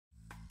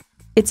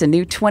It's a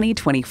new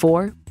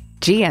 2024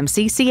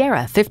 GMC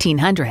Sierra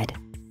 1500.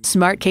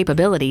 Smart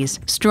capabilities,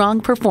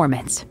 strong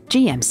performance,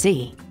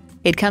 GMC.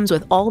 It comes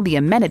with all the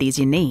amenities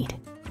you need.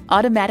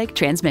 Automatic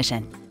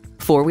transmission,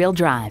 four-wheel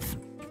drive,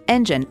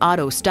 engine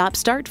auto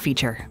stop-start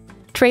feature,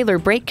 trailer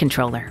brake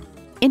controller,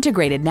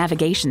 integrated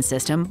navigation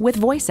system with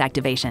voice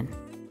activation,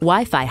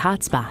 Wi-Fi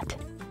hotspot,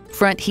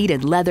 front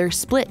heated leather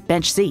split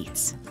bench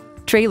seats,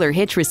 trailer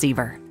hitch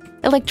receiver,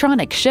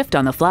 electronic shift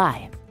on the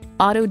fly,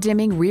 auto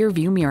dimming rear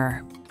view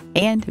mirror,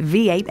 and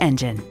V8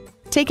 engine.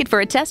 Take it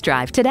for a test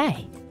drive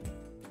today.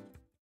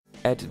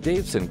 At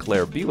Dave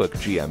Sinclair Buick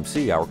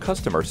GMC, our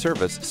customer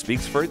service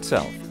speaks for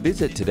itself.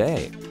 Visit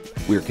today.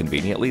 We're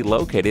conveniently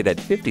located at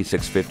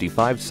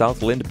 5655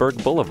 South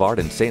Lindbergh Boulevard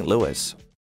in St. Louis.